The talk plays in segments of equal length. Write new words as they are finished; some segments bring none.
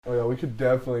Oh yeah, we could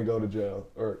definitely go to jail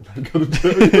or go to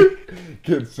jail,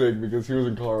 get sick because he was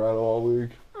in Colorado all week.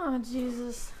 Oh,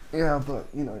 Jesus. Yeah, but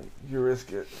you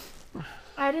risk it.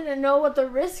 I didn't know what the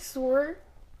risks were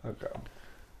Okay.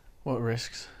 What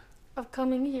risks? of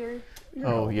coming here.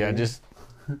 Oh yeah, just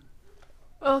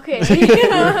Okay.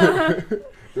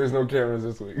 There's no cameras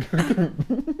this week.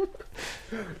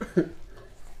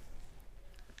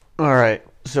 all right.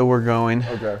 So we're going.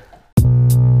 Okay.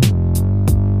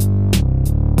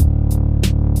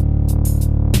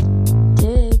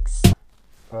 Diggs.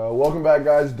 Welcome back,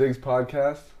 guys. Diggs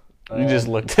Podcast. You just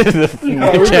looked at the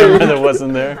Yeah, we camera did. that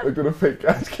wasn't there. Looked at a fake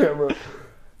ass camera.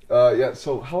 Yeah.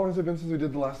 So how long has it been since we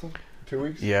did the last one? 2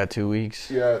 weeks. Yeah, 2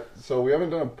 weeks. Yeah. So we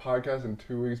haven't done a podcast in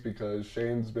 2 weeks because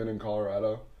Shane's been in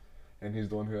Colorado, and he's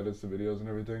the one who edits the videos and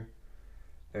everything.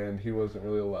 And he wasn't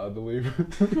really allowed to leave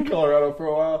Colorado for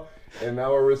a while. And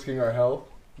now we're risking our health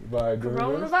by doing this.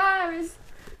 Coronavirus.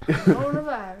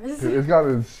 Coronavirus. Dude, it's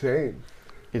gotten insane.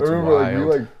 It's I remember wild.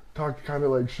 you talked kind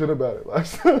of shit about it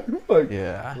last time.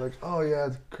 Yeah. Oh yeah,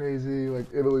 it's crazy.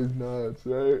 Italy's nuts,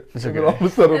 right? It's and then okay. all of a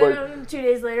sudden, And then 2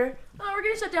 days later, we're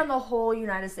gonna shut down the whole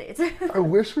United States. I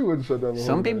wish we would shut down the whole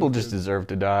Some people United just States. deserve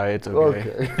to die. It's okay.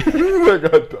 Okay. That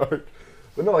got dark.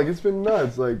 But no, it's been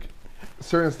nuts.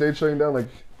 Certain states shutting down.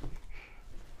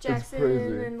 Jackson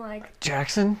crazy. and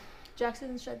Jackson?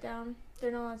 Jackson's shut down.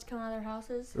 They're not allowed to come out of their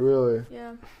houses. Really?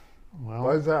 Yeah. Well,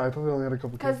 Why is that? I thought they only had a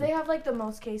couple Because cases. they have the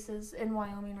most cases in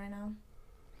Wyoming right now.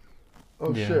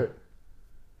 Oh Yeah. shit.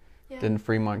 Yeah. then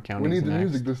Fremont County. We need the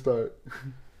next. music to start.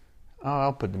 Oh,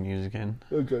 I'll put the music in.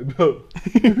 Okay, no.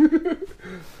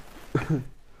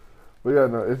 But yeah,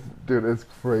 no, it's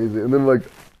crazy. And then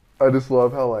I just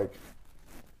love how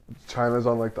China's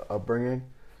on the upbringing,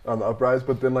 on the uprise,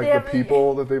 but then They the have-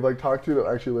 people that they've talked to that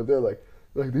actually live there,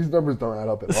 these numbers don't add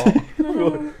up at all.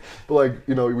 But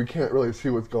we can't really see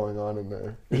what's going on in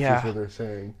there. It's Yeah. just what they're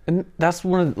saying. And that's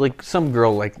one of some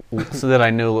girl so that I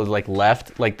know was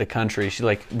left the country. She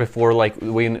before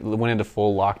we went into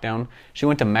full lockdown. She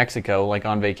went to Mexico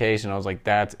on vacation. I was like,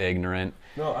 that's ignorant.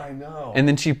 No, I know. And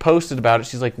then she posted about it.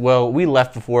 She's like, well, we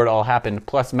left before it all happened.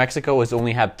 Plus, Mexico has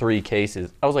only had 3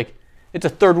 cases. I was like, it's a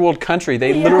third world country.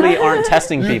 They literally aren't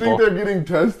testing you people. think they're getting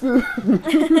tested?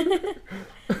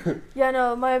 Yeah,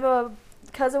 no, my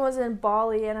cousin was in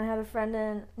Bali, and I had a friend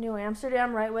in New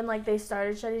Amsterdam right when they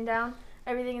started shutting down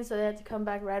everything, and so they had to come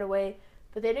back right away.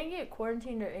 But they didn't get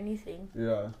quarantined or anything.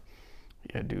 Yeah.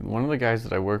 Yeah, dude. One of the guys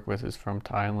that I work with is from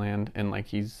Thailand, and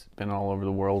he's been all over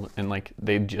the world, and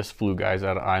they just flew guys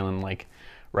out of island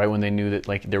right when they knew that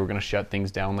they were gonna shut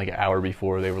things down an hour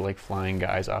before. They were flying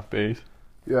guys off base.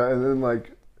 Yeah, and then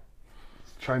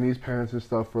Chinese parents and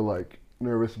stuff were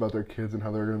nervous about their kids and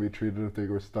how they were going to be treated if they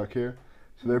were stuck here.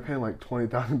 So they're paying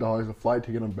 $20,000 a flight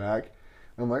to get them back.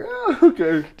 And I'm like,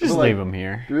 okay. Just But, leave them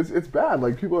here. Dude, it's bad.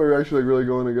 People are actually really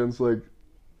going against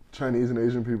Chinese and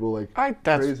Asian people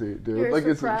That's crazy, dude. You're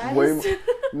It's surprised? way.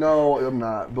 No, I'm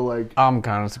not. But I'm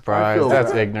kind of I surprised. feel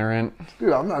That's bad. ignorant.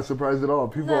 dude, I'm not surprised at all.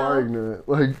 People No. are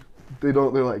ignorant. They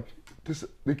don't. They're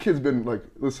the kid's been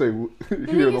let's say here The the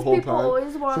thing is, whole people time.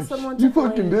 always want It's someone to you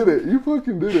fucking blame. did it. You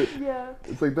fucking did it. Yeah.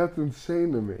 It's that's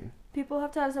insane to me. People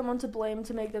have to have someone to blame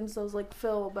to make themselves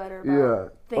feel better about Yeah.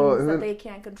 things and that then- they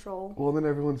can't control. Well, then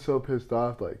everyone's so pissed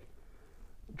off,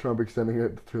 Trump extending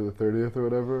it through the 30th or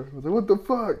whatever. I was like, what the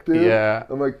fuck, dude? Yeah.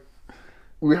 I'm like,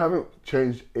 we haven't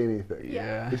changed anything.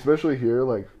 Yeah. Especially here,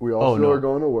 we all Oh, still no. are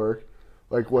going to work.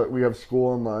 We have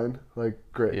school online,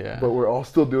 great. Yeah. But we're all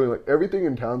still doing, everything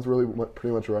in town's really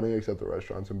pretty much running except the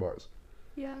restaurants and bars.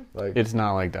 Yeah. It's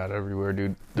not like that everywhere,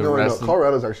 dude. The no, rest of-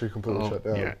 Colorado's actually completely Oh, shut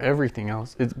down. yeah, everything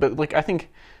else. But I think,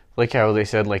 how they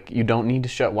said, you don't need to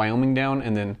shut Wyoming down,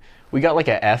 and then we got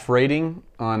a F rating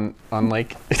on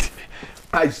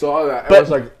I saw that. But-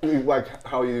 It was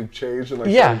how you changed and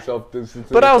Yeah.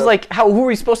 self-distancing. But I was and stuff. who are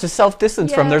we supposed to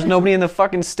self-distance from? Yeah. There's nobody in the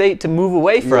fucking state to move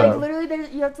away Yeah. from. Literally,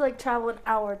 you have to travel an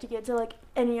hour to get to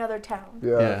any other town.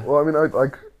 Yeah. Yeah. Well, I mean,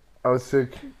 I was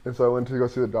sick, and so I went to go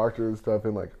see the doctor and stuff,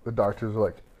 and the doctors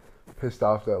were pissed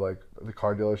off that the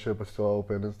car dealership was still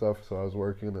open and stuff. So I was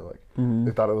working, and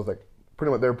they thought it was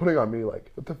pretty much they were putting on me what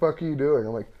the fuck are you doing?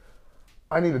 I'm like,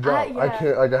 I need a job. I yeah.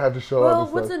 can't I have to show up. Well,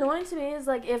 And what's stuff. annoying to me is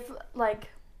if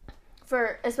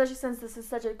for especially since this is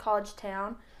such a college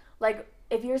town,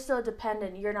 if you're still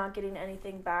dependent, you're not getting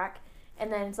anything back.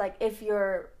 And then it's if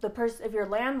you're if your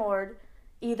landlord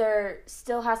either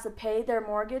still has to pay their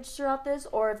mortgage throughout this,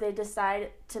 or if they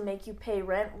decide to make you pay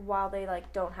rent while they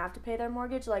don't have to pay their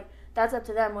mortgage, that's up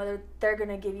to them whether they're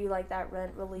gonna give you that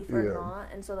rent relief or Yeah. not.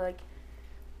 And so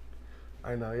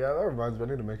I know. Yeah, that reminds me. I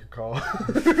need to make a call.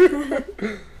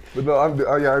 But no,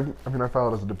 I mean, I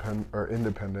filed as a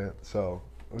independent, so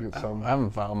I'll get I some.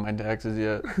 haven't filed my taxes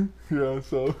yet. Yeah,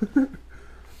 so.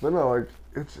 But no, like,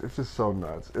 it's just so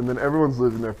nuts. And then everyone's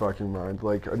losing their fucking mind.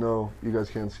 Like, I know you guys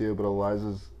can't see it, but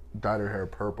Eliza's dyed her hair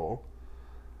purple.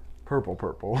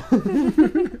 Purple.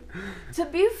 To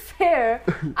be fair,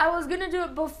 I was gonna do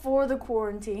it before the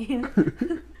quarantine.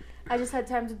 I just had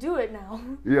time to do it now.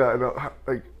 Yeah, I know.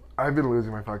 Like, I've been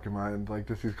losing my fucking mind. Like,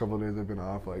 just these couple of days I've been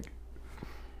off. Like,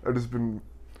 I've just been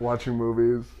watching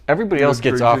movies. Everybody else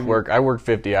gets off drinking. work. I worked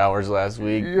 50 hours last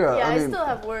week. Yeah, Yeah, I I mean, still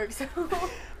have work, so.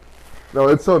 no,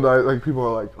 it's so nice. Like, people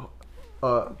are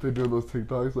like, they're doing those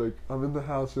TikToks. Like, I'm in the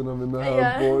house and I'm in the house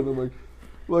Yeah. bored. I'm like,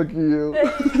 lucky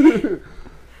you.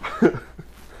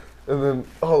 And then,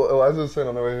 Eliza was saying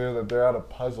on the way here that they're out of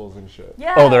puzzles and shit.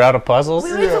 Yeah. Oh, they're out of puzzles?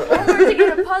 We went to Walmart to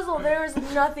get a puzzle. There was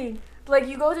nothing. Like,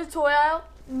 you go to the toy aisle,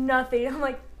 nothing. I'm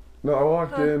like, No, I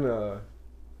walked in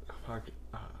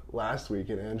last week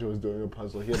and Andrew was doing a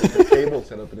puzzle. He had like, a table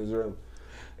set up in his room.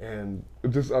 And I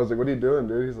was like, what are you doing,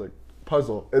 dude? He's like,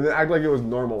 puzzle. And then act like it was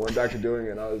normal. Went back to doing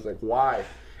it. And I was like, why?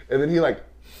 And then he like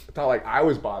thought like I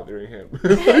was bothering him.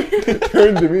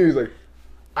 Turned to me. He's like,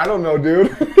 I don't know,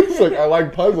 dude. It's like, I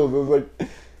like puzzles. I was like,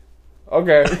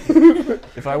 okay.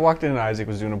 If I walked in and Isaac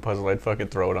was doing a puzzle, I'd fucking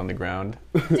throw it on the ground.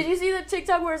 did you see the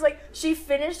TikTok where it's like, she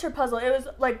finished her puzzle? It was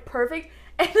like perfect.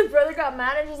 And the brother got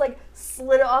mad and just like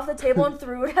slid it off the table and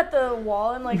threw it at the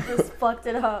wall and like just fucked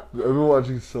it up. I've been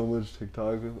watching so much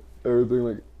TikTok and everything.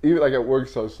 Like, even like at work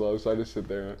so slow, so I just sit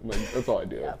there and like, that's all I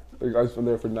do. Yeah. Like, I spent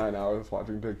there for 9 hours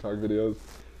watching TikTok videos.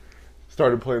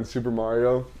 Started playing Super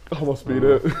Mario. Almost beat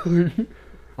it.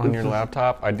 On your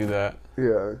laptop, I do that.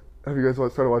 Yeah. Have you guys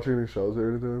started watching any shows or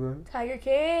anything like that? Tiger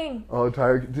King. Oh,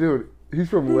 Tiger, dude, he's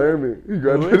from Laramie. He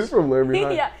graduated from Laramie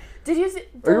High. Yeah. Did you see?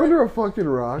 Are you under a fucking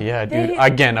rock? Yeah, dude. They-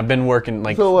 Again, I've been working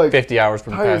like, So, like, 50 hours for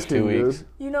the Tiger past 2 King, weeks. dude.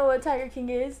 You know what Tiger King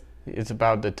is? It's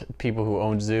about the people who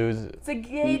own zoos. It's a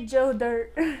gay Joe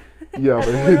Dirt. Yeah, That's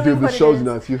but literally dude, the what it show's is.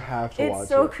 nuts. You have to watch It's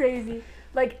so it. crazy.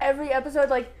 Like every episode,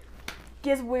 like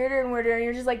gets weirder and weirder, and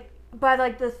you're just like, by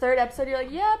like the third episode, you're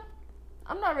like, yep,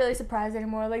 I'm not really surprised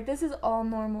anymore. Like this is all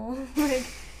normal. Like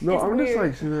No, it's I'm just weird.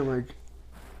 like sitting there like,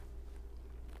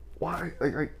 why?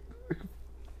 Like,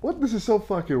 what? This is so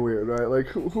fucking weird, right? Like,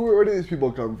 where do these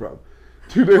people come from?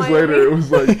 2 days Miami. later, it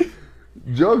was like,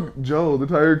 Joe, the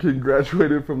Tiger King,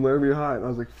 graduated from Laramie High, and I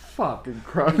was like, fucking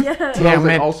Christ. Yeah. But I was Damn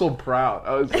like, it. also proud.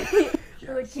 I was like,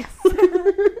 You're like, yes.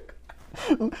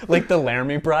 Like the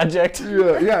Laramie Project.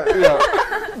 yeah.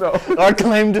 No, Our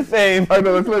claim to fame. I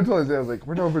know. That's what I told his dad. I was like,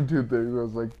 we're known for 2 things. I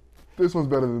was like, this one's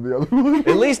better than the other one.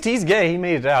 At least he's gay. He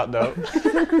made it out, though.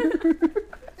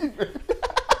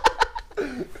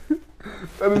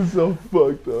 That is so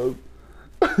fucked up.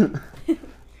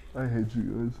 I hate you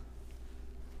guys.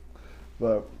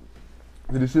 But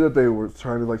did you see that they were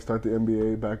trying to like start the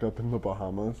NBA back up in the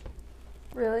Bahamas?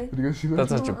 Really? Did you guys see that?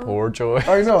 That's such a poor choice.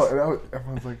 I know. And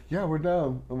everyone's like, yeah, we're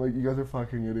down. I'm like, you guys are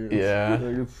fucking idiots. Yeah.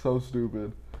 Like, it's so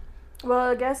stupid. Well,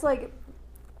 I guess like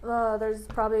there's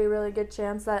probably a really good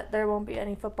chance that there won't be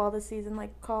any football this season,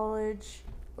 like college,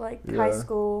 like high Yeah.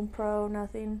 school, pro,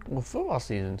 nothing. Well, football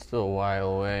season's still a while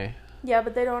away. Yeah,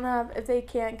 but they don't have, if they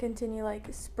can't continue like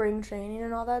spring training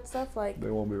and all that stuff, like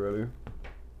They won't be ready.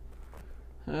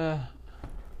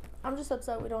 I'm just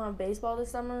upset we don't have baseball this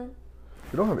summer.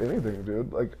 We don't have anything,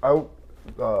 dude. Like,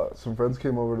 some friends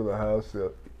came over to the house,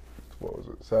 what was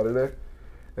it, Saturday?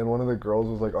 And one of the girls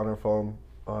was like on her phone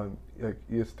on like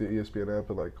the ESPN app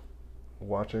and like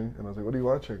watching. And I was like, what are you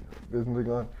watching? There's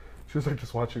nothing on. She was like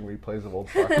just watching replays of old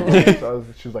soccer games. So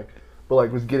she was like, but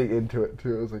like was getting into it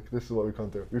too. I was like, this is what we come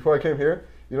through. Before I came here,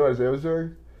 you know what Isaiah was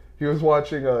doing? He was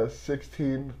watching a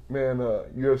 16-man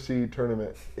UFC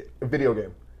tournament, a video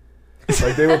game.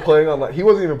 Like they were playing on, like he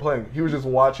wasn't even playing. He was just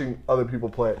watching other people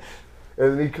play.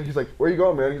 And then he's like, "Where you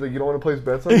going, man?" He's like, "You don't want to place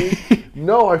bets on me?"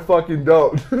 No, I fucking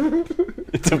don't.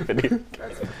 It's a video.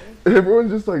 That's funny.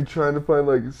 Everyone's just like trying to find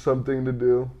like something to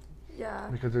do Yeah.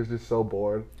 because they're just so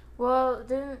bored. Well,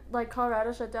 didn't like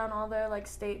Colorado shut down all their like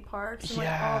state parks and like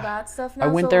Yeah. all that stuff now? I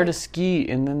went So, there like, to ski,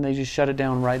 and then they just shut it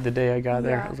down right the day I got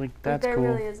there. yeah, I was like, like, that's there cool.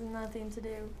 really is nothing to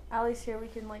do. At least here we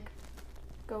can like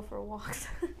go for walks.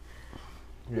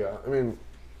 Yeah, I mean,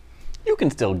 You can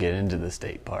still get into the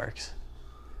state parks.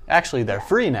 Actually, they're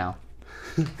free now.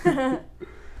 yeah.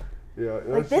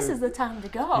 Like this is the time to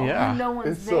go. Yeah. when no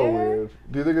one's It's there. so weird.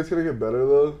 Do you think it's gonna get better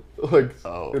though? Like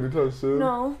Oh. anytime soon?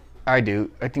 No, I do.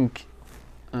 I think.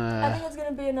 I think it's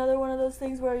gonna be another one of those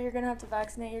things where you're gonna have to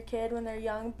vaccinate your kid when they're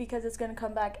young because it's gonna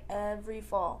come back every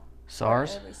fall. or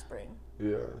SARS. every spring.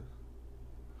 Yeah.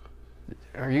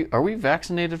 Are we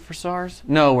vaccinated for SARS?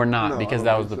 No, we're not No, I because don't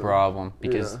that was think the so. problem.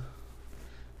 Because Yeah.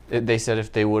 They said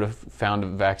if they would have found a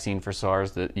vaccine for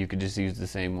SARS, that you could just use the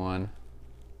same one.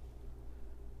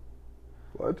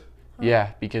 What?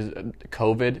 Yeah, because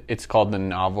COVID, it's called the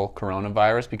novel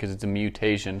coronavirus because it's a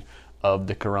mutation of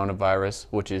the coronavirus,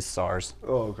 which is SARS.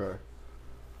 Oh, okay.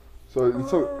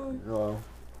 So.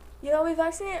 You know, we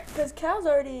vaccinate because cows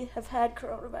already have had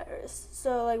coronavirus.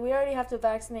 So, like, we already have to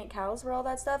vaccinate cows for all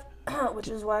that stuff, which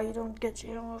is why you don't get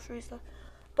GMO-free stuff.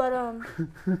 But,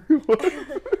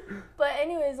 but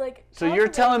anyways, like... So you're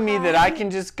telling me that I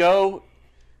can just go...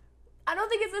 I don't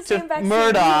think it's the same vaccine.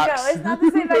 Murdoch's. No, it's not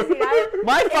the same vaccine.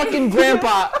 My fucking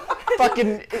grandpa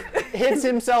fucking hits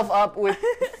himself up with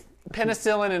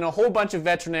penicillin and a whole bunch of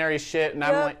veterinary shit, and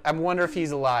I wonder if he's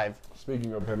alive.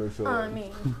 Speaking of penicillin... I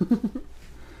mean...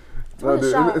 No,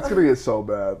 dude, it's gonna get so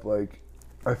bad. Like,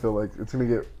 I feel like it's gonna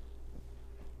get.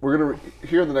 We're gonna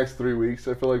here in the next 3 weeks.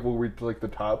 I feel like we'll reach like the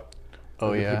top.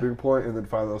 Oh yeah. Tipping point, and then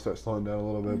finally it'll start slowing down a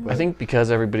little bit. But I think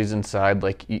because everybody's inside,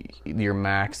 like your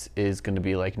max is gonna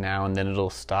be like now, and then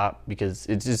it'll stop because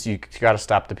it's just you got to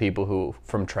stop the people who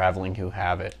from traveling who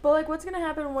have it. But like, what's gonna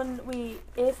happen when we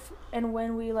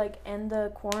like end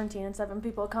the quarantine and stuff, and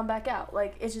people come back out?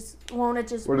 Like, it's just we're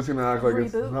just gonna act like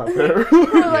it's reboot? not there.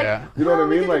 Like, yeah. You know what I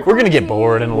mean? Like, we're gonna get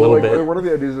bored in a little bit. One of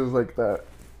the ideas is like that.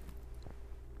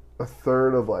 A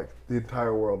third of like the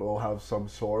entire world will have some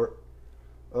sort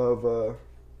of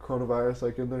coronavirus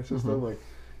like in their system. Like,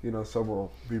 you know, some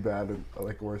will be bad and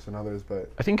like worse than others. But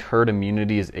I think herd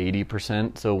immunity is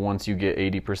 80%. So once you get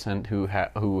 80%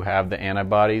 who have the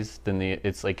antibodies, then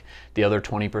it's like the other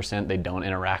 20% they don't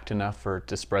interact enough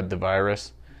to spread the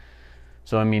virus.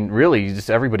 So I mean, really, just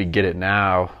everybody get it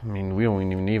now. I mean, we don't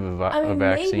even need a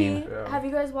vaccine. Maybe. Yeah. Have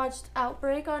you guys watched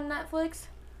Outbreak on Netflix?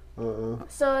 Uh-uh.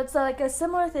 So it's like a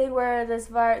similar thing where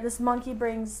this monkey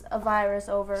brings a virus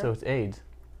over. So it's AIDS.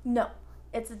 No,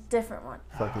 it's a different one.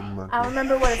 Fucking monkey. I don't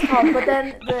remember what it's called, but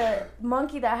then the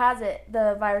monkey that has it,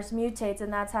 the virus mutates,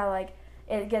 and that's how like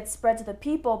it gets spread to the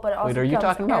people. But it also wait, are you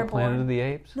talking airborne. about Planet of the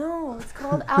Apes? No, it's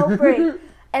called Outbreak,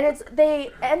 and they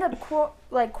end up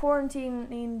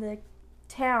quarantining the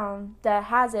town that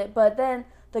has it, but then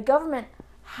the government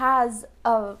has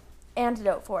a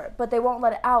antidote for it, but they won't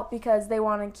let it out because they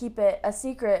want to keep it a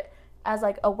secret as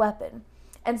like a weapon.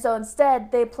 And so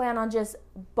instead they plan on just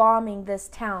bombing this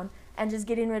town and just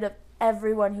getting rid of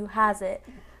everyone who has it.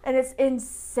 And it's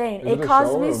insane. Is it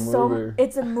caused me so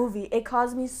it's a movie. It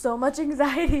caused me so much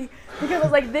anxiety because I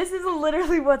was like, this is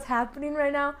literally what's happening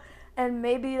right now, and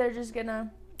maybe they're just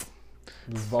gonna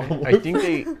I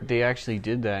think they actually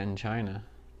did that in China.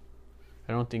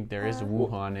 I don't think there is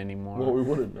Wuhan anymore. Well, we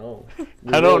wouldn't know.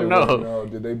 I don't know.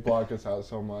 Did they block us out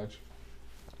so much?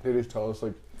 They just tell us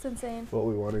like it's insane. what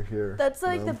we want to hear. That's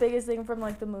like the biggest thing from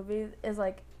like the movie is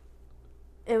like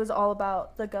it was all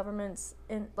about the government's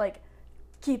in like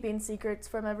keeping secrets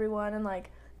from everyone, and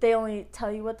like they only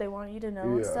tell you what they want you to know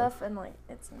and stuff, and like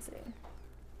it's insane.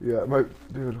 Yeah,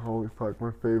 holy fuck,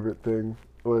 my favorite thing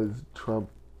was Trump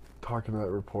talking to that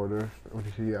reporter when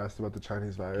he asked about the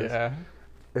Chinese virus. Yeah.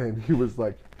 And he was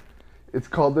like, it's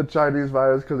called the Chinese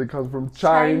virus because it comes from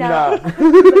China.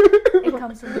 It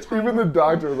comes from China. Even the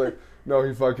doctor was like, no,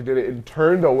 he fucking did it and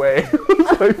turned away.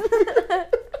 Like,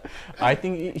 I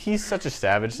think he's such a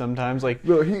savage sometimes. Like,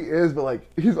 no, he is, but like,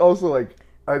 he's also like,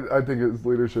 I think his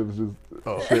leadership is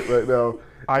just shit right now.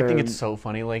 I think it's so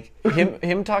funny, like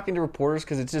him talking to reporters,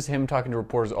 because it's just him talking to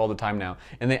reporters all the time now,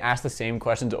 and they ask the same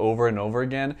questions over and over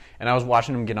again. And I was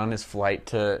watching him get on his flight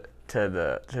to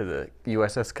the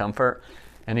USS Comfort,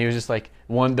 and he was just like,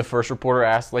 the first reporter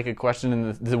asked like a question,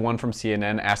 and the one from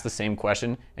CNN asked the same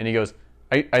question, and he goes,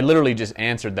 I literally just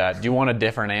answered that. Do you want a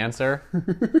different answer?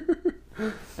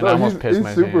 And I almost pissed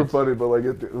my pants. He's super funny, but like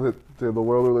the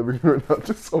world we're living in right now is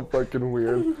just so fucking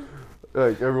weird.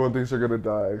 Like, everyone thinks they're gonna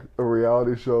die. A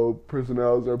reality show,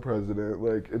 personalities are president.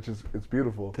 Like, it's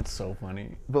beautiful. It's so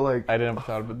funny. But like, I didn't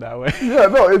thought of it that way. Yeah,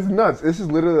 no, it's nuts. This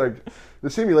is literally like, the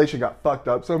simulation got fucked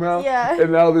up somehow. Yeah.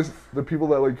 And now the people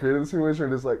that like created the simulation are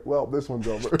just like, well, this one's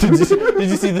over. Did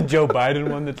you see the Joe Biden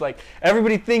one that's like,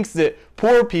 everybody thinks that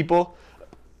poor people,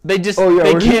 they just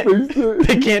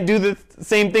they can't do the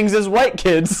same things as white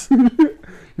kids.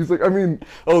 He's like, I mean,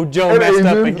 Joe messed Asians,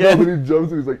 up again. And he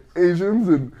jumps and he's like, Asians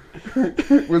and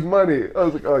with money. I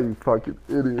was like, oh, you fucking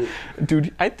idiot.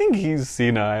 Dude, I think he's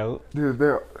senile. Dude,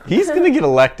 he's going to get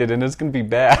elected and it's going to be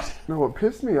bad. No, what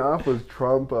pissed me off was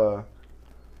Trump, all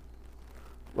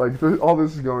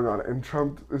this is going on, and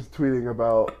Trump is tweeting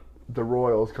about the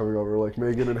royals coming over, like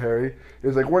Meghan and Harry.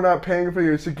 He's like, we're not paying for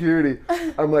your security.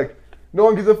 I'm like, no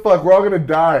one gives a fuck. We're all going to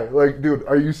die. Like, dude,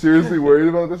 are you seriously worried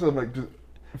about this? I'm like, just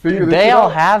figure this out. They all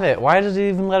have it. Why does he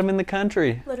even let them in the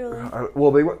country? Literally.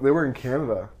 Well, they were in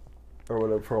Canada. or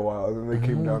whatever for a while, and then they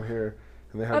came down here,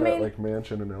 and they had that like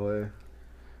mansion in LA.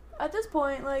 At this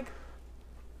point, like,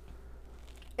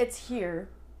 it's here,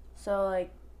 so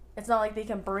like, it's not like they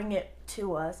can bring it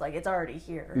to us. Like, it's already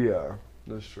here. Yeah,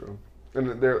 that's true.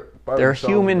 And they're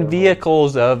human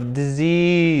vehicles of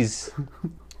disease.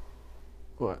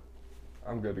 What?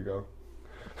 I'm good to go.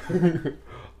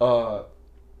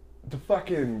 The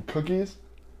fucking cookies.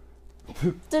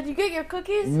 Did you get your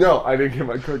cookies? No, I didn't get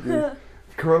my cookies.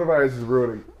 Coronavirus is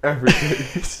ruining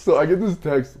everything. So I get this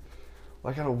text,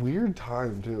 like at a weird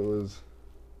time too. It was,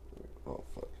 oh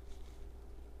fuck.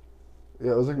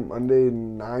 Yeah, it was like Monday,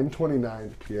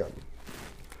 9:29 p.m.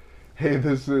 Hey,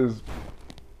 this is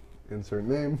insert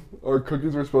name. Our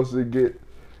cookies were supposed to get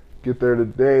there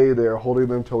today. They are holding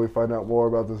them until we find out more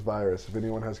about this virus. If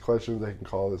anyone has questions, they can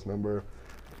call this number.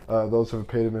 Those who have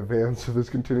paid in advance, if this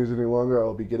continues any longer, I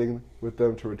will be getting with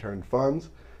them to return funds.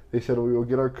 They said we will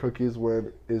get our cookies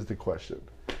when is the question.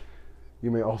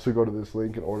 You may also go to this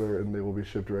link and order, and they will be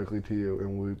shipped directly to you,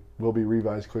 and we will be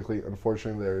revised quickly.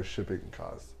 Unfortunately, there is shipping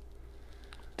costs.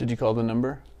 Did you call the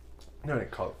number? No, I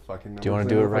didn't call the fucking number. Do you want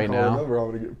to do it right now? Number,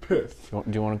 I'm going to get pissed. Do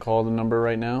you want to call the number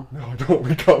right now? No, don't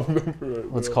we call the number right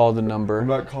now. Let's call the number. I'm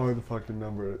not calling the fucking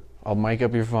number. I'll mic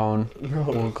up your phone. No.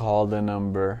 We'll call the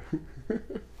number.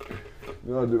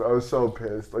 No, dude, I was so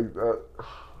pissed. Like,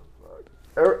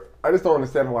 I just don't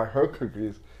understand why her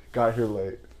cookies got here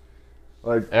late.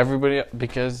 Like, everybody,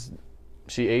 because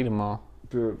she ate them all.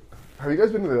 Dude, have you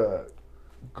guys been to the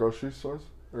grocery stores?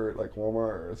 Or like Walmart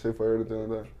or Safeway or anything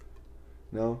like that?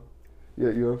 No?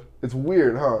 Yeah, you have? It's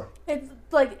weird, huh? It's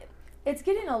like, it's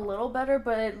getting a little better,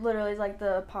 but it literally is like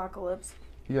the apocalypse.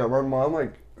 Yeah, my mom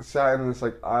like sat in this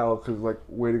like aisle because like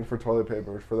waiting for toilet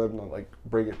paper for them to like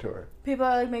bring it to her. People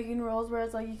are like making rules where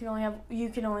it's like you can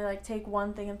only like take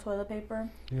one thing of toilet paper.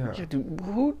 Yeah. Yeah, dude,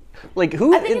 who? I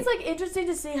think it's like interesting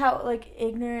to see how like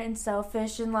ignorant and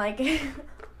selfish and like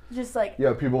just like.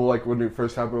 Yeah, people like when it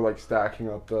first happened, like stacking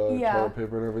up the toilet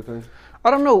paper and everything. I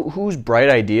don't know whose bright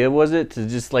idea was it to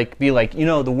just like be like, you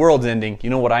know, the world's ending. You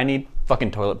know what I need?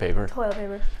 Fucking toilet paper. Toilet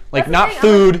paper. Like not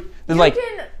food. You like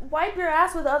can wipe your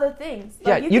ass with other things.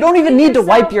 Like, yeah, you don't even need to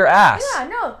wipe your ass. Yeah,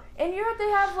 no. In Europe, they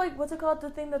have like what's it called? The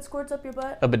thing that squirts up your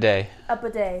butt. A bidet. A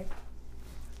bidet.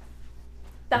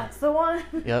 That's the one.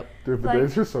 Yep. Dude,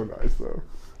 bidets are so nice though.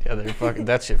 Yeah, they're fucking.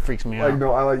 That shit freaks me out. Like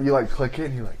no, I like you like click it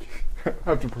and you like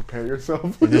have to prepare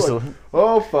yourself. Just like,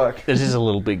 oh fuck. It's just a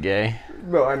little bit gay.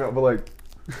 No, I know, but like,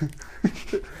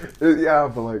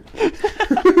 yeah, but like.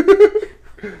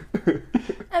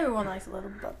 Everyone likes a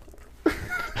little butt.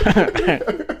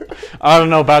 I don't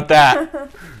know about that.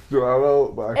 Dude, I don't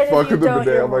know, but I fuck with the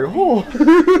bidet. I'm like, oh.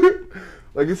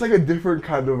 Like, it's like a different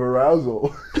kind of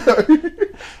arousal.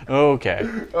 Okay.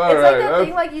 It's like that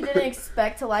thing like you didn't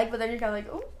expect to like, but then you're kind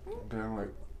of like, oh. Then I'm like,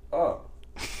 oh.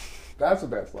 That's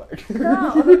what that's like.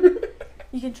 No.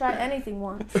 You can try anything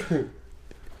once.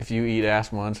 If you eat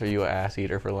ass once, are you an ass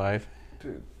eater for life?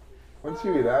 Dude, once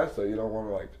you eat ass, though, you don't want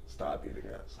to, like, stop eating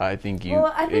ass. I think you...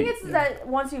 Well, I think it's that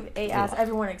once you've ate ass,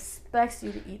 everyone expects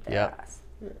you to eat their ass.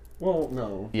 Yeah. Well,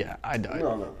 no. Yeah,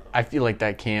 No. I feel like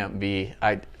that can't be...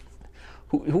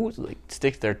 Who like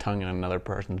sticks their tongue in another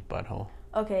person's butthole?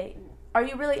 Okay, are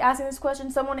you really asking this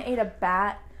question? Someone ate a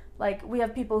bat. Like, we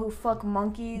have people who fuck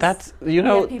monkeys. That's, you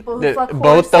know, people who fuck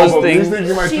both horses. those things.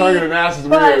 Sticking my tongue in an ass is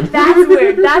weird. But that's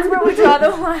weird. That's where we draw the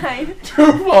line.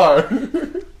 Too far.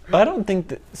 I don't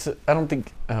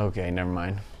think. Okay, never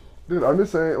mind. Dude, I'm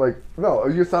just saying, like, no,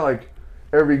 it's not like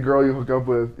every girl you hook up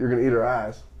with, you're gonna eat her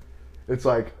ass. It's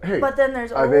like, hey, but then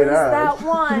there's I've always ate ass. that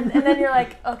one, and then you're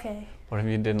like, okay. What if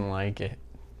you didn't like it,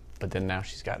 but then now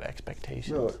she's got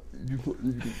expectations? No, you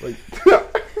like.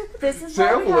 This is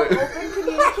why we have open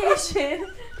communication.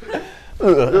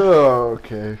 Oh,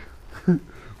 okay.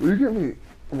 Will you give me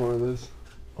more of this?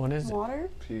 What is Water?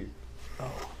 Tea.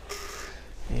 Oh.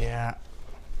 Yeah.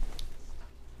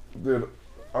 Dude,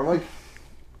 I'm like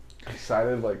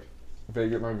excited. Like,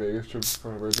 my Vegas trip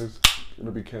for my birthday's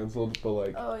gonna be canceled, but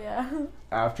like. Oh yeah.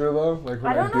 After though, like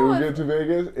when I do get to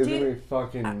Vegas, it's gonna be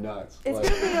fucking nuts. It's like,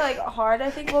 gonna be like hard, I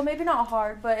think. Well, maybe not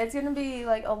hard, but it's gonna be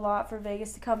like a lot for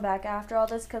Vegas to come back after all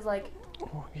this, cause like.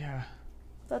 Oh yeah.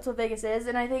 That's what Vegas is,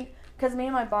 and I think because me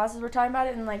and my bosses were talking about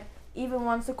it, and like even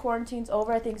once the quarantine's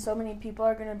over, I think so many people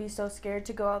are gonna be so scared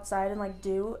to go outside and like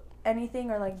do anything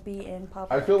or like be in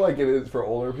public. I feel like it is for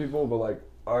older people, but like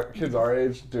our kids our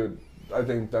age, dude, I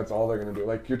think that's all they're gonna do.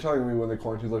 Like you're telling me when the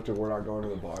quarantine's lifted, we're not going to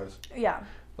the bars. Yeah.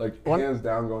 Like hands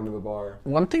down, going to the bar.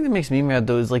 One thing that makes me mad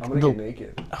though is like I'm gonna get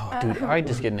naked. Oh, dude, I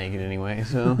just get naked anyway,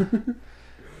 so.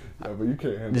 Yeah, but you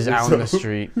can't handle Just it. out in the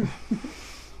street.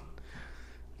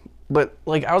 But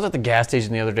like I was at the gas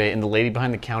station the other day, and the lady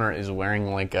behind the counter is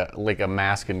wearing like a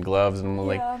mask and gloves, and I'm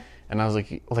like, Yeah. and I was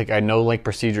like I know like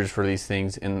procedures for these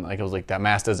things, and like I was like that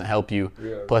mask doesn't help you.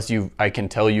 Yeah. Plus I can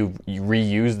tell you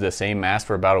reuse the same mask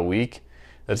for about a week.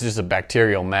 That's just a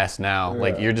bacterial mess now.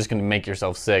 Like Yeah. you're just gonna make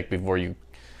yourself sick before you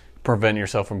prevent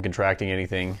yourself from contracting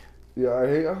anything. Yeah, I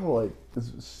hate how like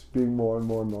it's being more and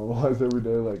more normalized every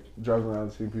day. Like driving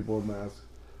around seeing people with masks.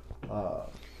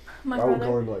 My I would brother.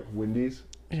 go into like Wendy's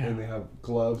Yeah. and they have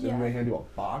gloves Yeah. and they hand you a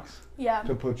box Yeah.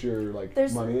 to put your like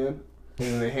There's- money in, and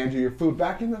then they hand you your food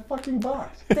back in the fucking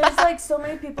box. There's like so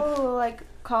many people who like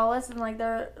call us and like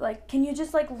they're like, can you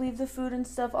just like leave the food and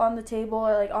stuff on the table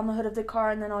or like on the hood of the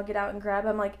car and then I'll get out and grab it.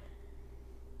 I'm like,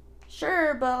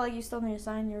 sure, but like you still need to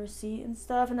sign your receipt and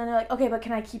stuff. And then they're like, okay, but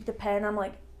can I keep the pen? I'm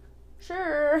like,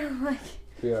 sure. Like,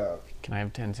 Yeah, Can I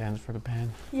have 10 cents for the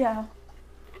pen? yeah.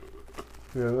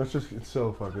 yeah, that's just it's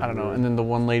so fucking. I don't know. weird. And then the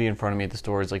one lady in front of me at the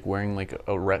store is like wearing like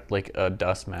a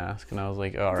dust mask, and I was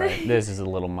like, all right, this is a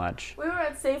little much. We were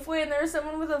at Safeway and there was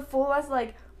someone with a full ass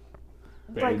like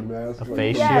Bang mask, a like,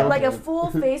 face yeah, shield? like a full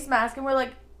face mask and we're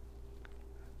like,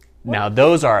 Now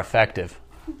those are effective.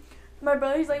 my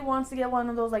brother he's like wants to get one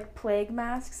of those like plague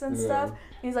masks and Yeah. stuff.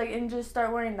 He's like and just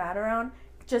start wearing that around.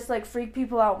 Just like freak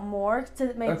people out more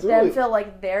to make That's them really- feel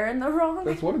like they're in the wrong.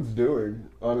 That's what it's doing,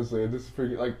 honestly. It just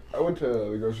freaking like I went to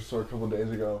the grocery store a couple of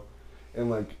days ago, and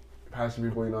like passing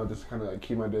people, you know, just kind of like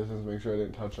keep my distance, make sure I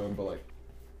didn't touch them. But like,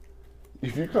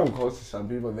 if you come close to some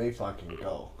people, they fucking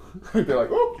go. They're like,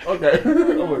 oh, okay.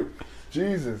 I'm like,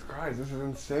 Jesus Christ, this is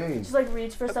insane. Just like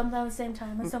reach for something at the same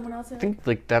time as someone else. I think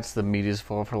like that's the media's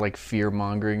fault for like fear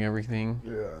mongering everything.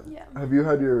 Yeah. Yeah. Have you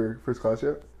had your first class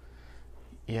yet?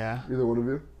 Yeah. Either one of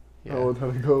you? Yeah. How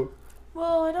did it go?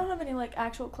 Well, I don't have any like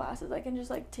actual classes. I can just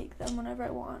like take them whenever I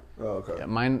want. Oh, okay. Yeah,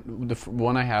 mine,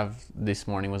 one I have this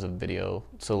morning was a video.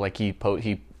 So like he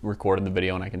recorded the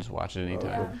video and I can just watch it anytime.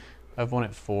 Yeah. I've one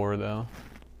at 4 though.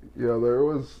 Yeah, there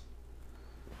was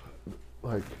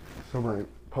like some like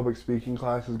public speaking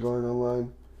classes going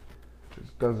online.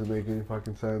 It doesn't make any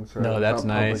fucking sense. No, it's that's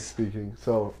not public nice. speaking,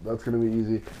 so that's gonna be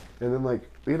easy. And then like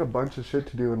we had a bunch of shit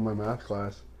to do in my math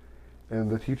class, and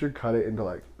the teacher cut it into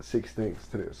like 6 things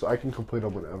to do, so I can complete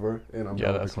them whenever. And I'm Yeah,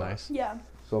 done with that's the class. nice. Yeah.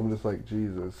 So I'm just like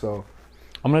Jesus. So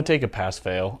I'm gonna take a pass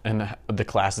fail and the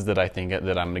classes that I think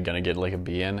that I'm gonna get like a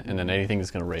B in, and then anything that's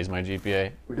gonna raise my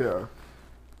GPA. yeah,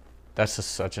 That's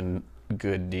just such a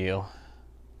good deal.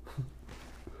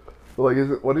 but like,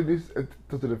 is it? What did you?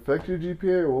 Does it affect your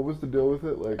GPA, or what was the deal with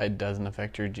it? Like, It doesn't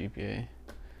affect your GPA.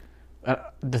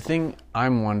 The thing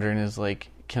I'm wondering is like,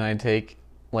 can I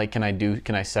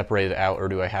separate it out, or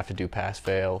do I have to do pass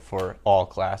fail for all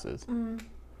classes?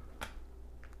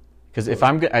 Because if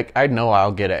I know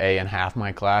I'll get an A in half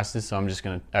my classes, so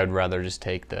I'd rather just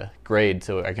take the grade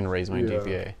so I can raise my Yeah.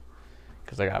 GPA.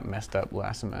 Because I got messed up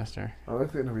last semester. oh,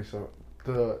 it's gonna be so.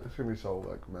 It's gonna be so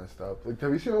like messed up. Like,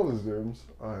 have you seen all the Zooms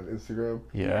on Instagram?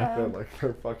 Yeah. That like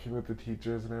they're fucking with the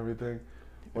teachers and everything.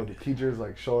 Or the teacher's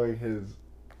like showing his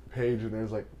page and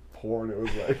there's like porn. It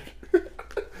was like,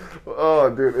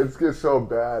 oh dude, it's gets so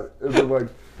bad. And then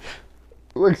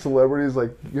like celebrities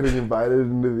like getting invited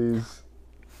into these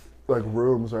like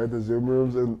rooms, right? The Zoom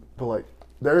rooms, and but like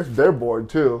they're bored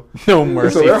too. No So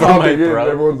mercy they're for my hopping in, and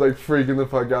brother. everyone's like freaking the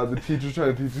fuck out. The teacher's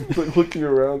trying to teach you, like looking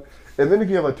around. And then if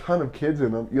you have a ton of kids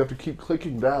in them, you have to keep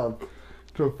clicking down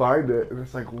to find it. And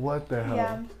it's like, what the hell?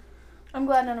 Yeah. I'm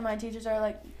glad none of my teachers are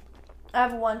like. I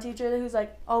have one teacher who's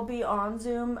like, I'll be on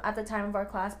Zoom at the time of our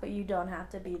class, but you don't have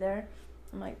to be there.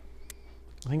 I'm like,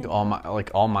 I think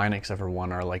all mine except for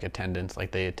one are like attendance.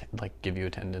 Like they give you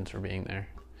attendance for being there.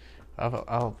 I'll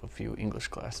have a few English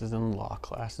classes and law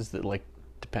classes that like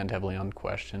depend heavily on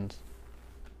questions.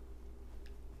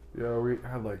 Yeah, we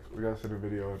got sent a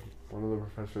video, and one of the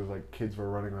professors, like, kids were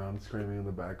running around screaming in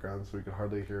the background, so we could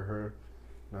hardly hear her.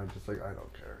 And I was just like, I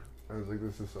don't care. I was like,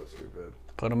 this is so stupid.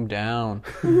 Put them down.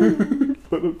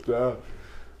 Put them down.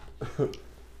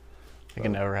 I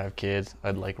can never have kids.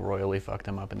 I'd like royally fuck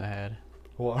them up in the head.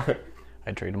 Why?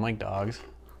 I'd treat them like dogs.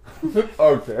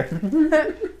 Okay.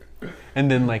 And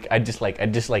then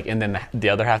and then the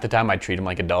other half the time I'd treat them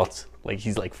like adults. Like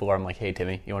he's like 4, I'm like, hey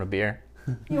Timmy, you want a beer?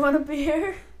 you want a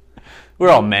beer? We're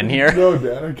all men here. No,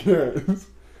 Dad, I can't.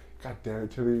 God damn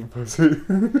it, Timmy, you pussy.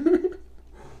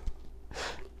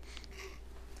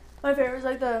 My favorite is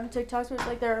like the TikToks where it's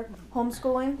like they're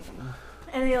homeschooling,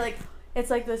 and they like it's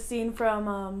like the scene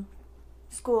from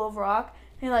School of Rock.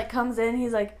 And he like comes in,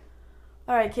 he's like,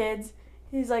 "All right, kids."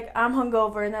 He's like, "I'm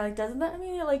hungover," and they're like, "Doesn't that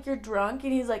mean you're drunk?"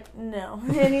 And he's like, "No,"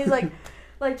 and he's like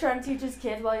trying to teach his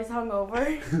kids while he's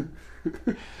hungover.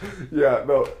 Yeah,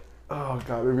 no. Oh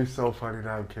god, it'd be so funny to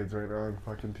have kids right now and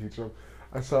fucking teach them.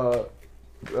 I saw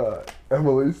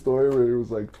Emily's story where it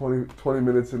was like 20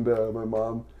 minutes into my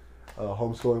mom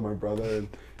homeschooling my brother, and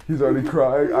he's already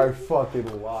crying. I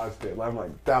fucking lost it. I'm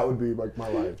like, that would be like my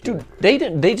life. Dude, they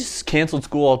just canceled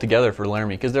school altogether for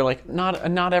Laramie because they're like,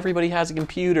 not everybody has a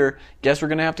computer. Guess we're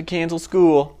gonna have to cancel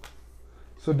school.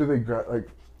 So do they like?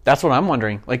 That's what I'm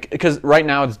wondering. Like, because right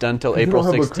now it's done till April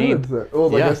 16th. Oh,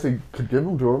 Yeah. I guess they could give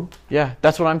them to them. Yeah,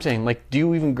 that's what I'm saying. Like, do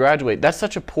you even graduate? That's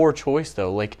such a poor choice,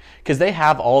 though. Like, because they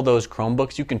have all those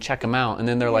Chromebooks, you can check them out, and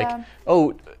then they're like,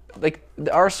 oh, like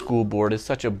our school board is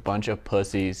such a bunch of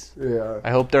pussies. Yeah.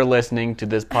 I hope they're listening to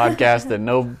this podcast that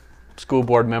no school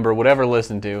board member would ever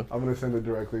listen to. I'm gonna send it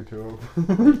directly to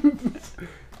them.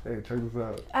 Hey, check this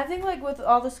out. I think like with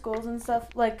all the schools and stuff,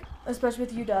 like especially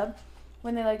with UW,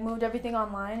 when they like moved everything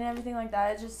online and everything like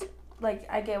that, it's just like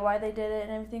I get why they did it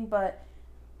and everything, but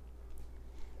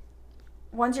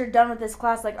once you're done with this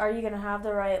class, like, are you gonna have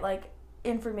the right like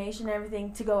information and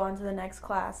everything to go on to the next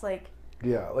class? Like,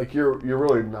 yeah, like you're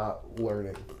really not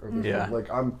learning. Yeah. Like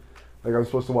I'm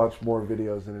supposed to watch more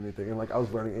videos than anything, and like I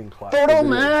was learning in class. Total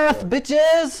math,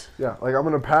 bitches. Yeah, like I'm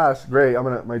gonna pass, great.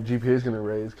 My GPA is gonna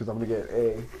raise because I'm gonna get an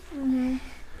A. mm-hmm.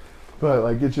 But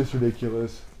like it's just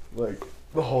ridiculous, like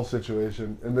the whole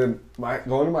situation. And then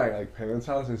going to my like parents'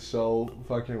 house is so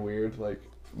fucking weird. Like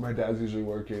my dad's usually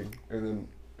working, and then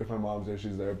if my mom's there,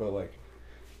 she's there. But like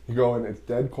you go in, it's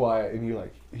dead quiet, and you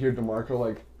like hear DeMarco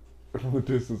like from the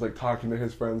distance like talking to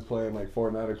his friends playing like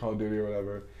Fortnite or Call of Duty or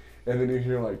whatever, and then you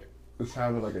hear like the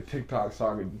sound of like a TikTok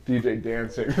song and DJ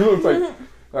dancing. It's like,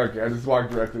 okay, I just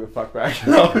walked directly the fuck back.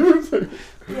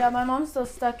 Yeah, my mom's still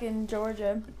stuck in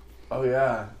Georgia. Oh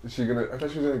yeah, is she gonna? I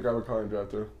thought she was gonna grab a car and drive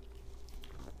through.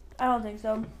 I don't think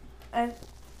so. They I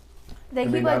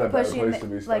keep mean, like not a bad pushing, place to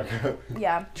be like, stuck at.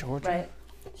 yeah, Georgia?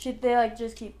 right. They like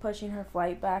just keep pushing her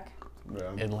flight back.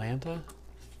 Yeah. Atlanta?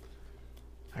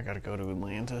 I gotta go to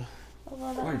Atlanta. I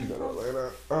love I like to go to that.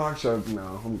 Atlanta. Oh, actually,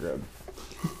 no, I'm good.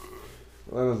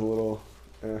 Atlanta's a little,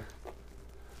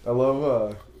 I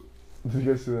love, did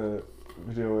you guys see the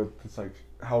video with, it's like,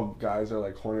 how guys are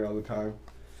like horny all the time?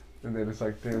 And they just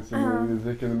like dancing to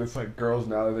music, and then it's like girls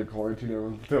now that they're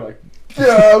quarantined, they're like,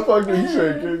 yeah, fucking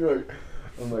shaking. Like,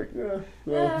 I'm like, yeah,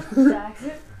 no.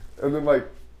 Jackson. And then like,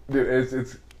 dude,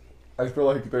 it's, I feel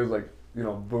like there's like, you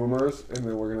know, boomers, and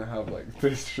then we're gonna have like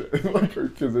this shit, like our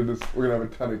kids are just, we're gonna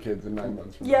have a ton of kids in 9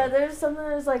 months from Yeah, now.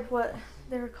 there's like what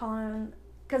they were calling,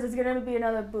 because it's gonna be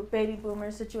another baby boomer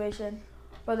situation,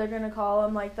 but they're gonna call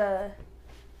them like the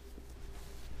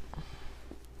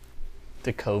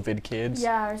COVID kids?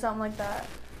 yeah or something like that.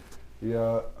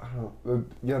 Yeah, I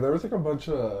don't. Yeah, there was like a bunch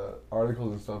of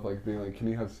articles and stuff like being like, can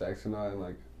you have sex or not, and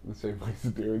like the safe place to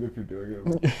do it if you're doing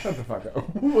it. Like, shut the fuck up.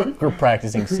 Like, We're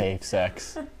practicing safe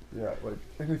sex. yeah, like,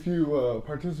 and if you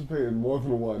participate in more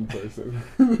than one person,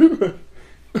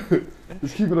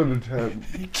 just keep it under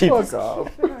 10. Keep Fuck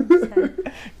off.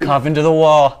 Cough into the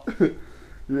wall.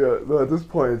 Yeah, no, at this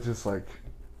point it's just like,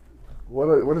 what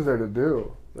is there to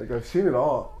do? Like I've seen it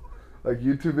all. Like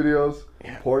YouTube videos,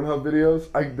 Yeah. Pornhub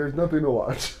videos. There's nothing to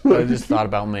watch. I just thought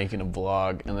about making a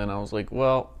vlog, and then I was like,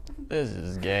 well, this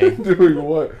is gay. Doing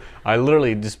what? I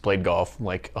literally just played golf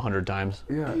like 100 times.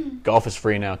 Yeah. Golf is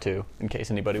free now, too, in case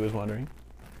anybody was wondering.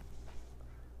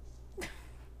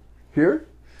 Here?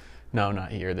 No,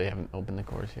 not here. They haven't opened the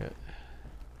course yet.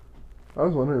 I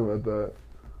was wondering about that.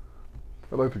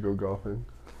 I'd like to go golfing.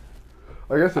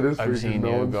 I guess it is I've free 'cause seen no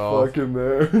you one's golf. fucking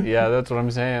there. Yeah, that's what I'm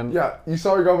saying. Yeah, you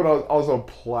saw me golf, but I was also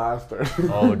plastered.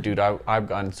 Oh, dude, I've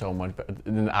gotten so much better.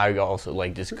 And then I also,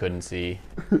 like, just couldn't see.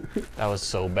 That was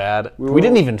so bad. We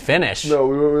didn't even finish. No,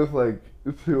 we went with like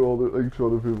two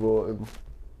older people, and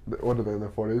what are they in their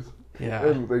 40s? Yeah.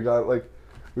 And we got like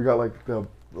the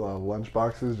lunch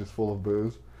boxes just full of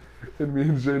booze. And me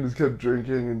and Shane just kept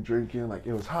drinking and drinking. Like,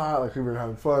 it was hot. Like, we were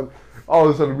having fun. All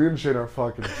of a sudden, me and Shane are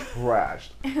fucking trashed.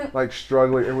 Like,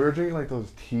 struggling. And we were drinking, like,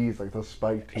 those teas, like, those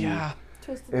spiked teas. Yeah.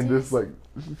 Twisted And teas. just, like,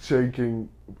 shaking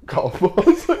golf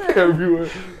balls, like, everywhere.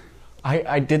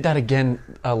 I did that again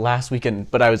last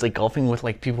weekend, but I was, like, golfing with,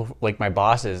 like, people, like, my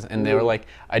bosses. And they were, like,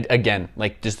 again,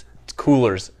 like, just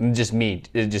coolers. And just me.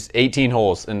 Just 18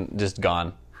 holes and just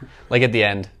gone. Like, at the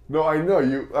end. No, I know.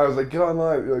 I was like, get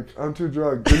online. You're like, I'm too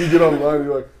drunk. Then you get online,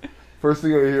 you're like, first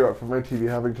thing I hear from my TV,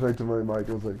 having connected to my mic,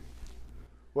 I was like,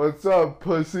 what's up,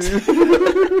 pussy?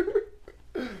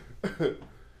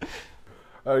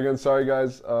 Again, sorry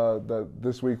guys, that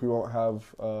this week we won't have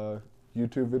a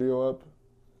YouTube video up.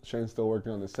 Shane's still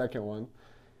working on the second one.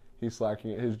 He's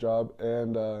slacking at his job,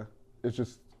 and it's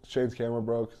just Shane's camera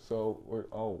broke, so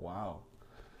oh wow.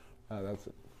 That's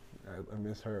it. I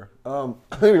miss her.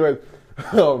 Anyways,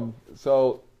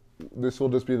 so this will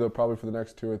just be probably for the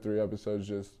next 2 or 3 episodes,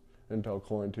 just until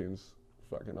quarantine's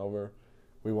fucking over.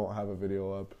 We won't have a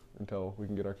video up until we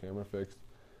can get our camera fixed.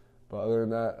 But other than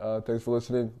that, thanks for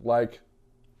listening.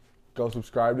 Go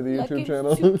subscribe to the YouTube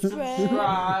channel.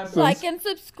 Subscribe. Like and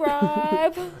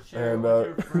subscribe. Share And, it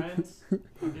with your friends.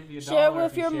 I'll give you $1 Share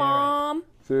with if you your share mom.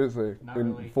 Seriously, Not we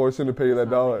really. forcing to pay you that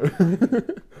It's not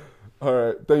 $1. All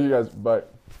right, thank you guys. Bye.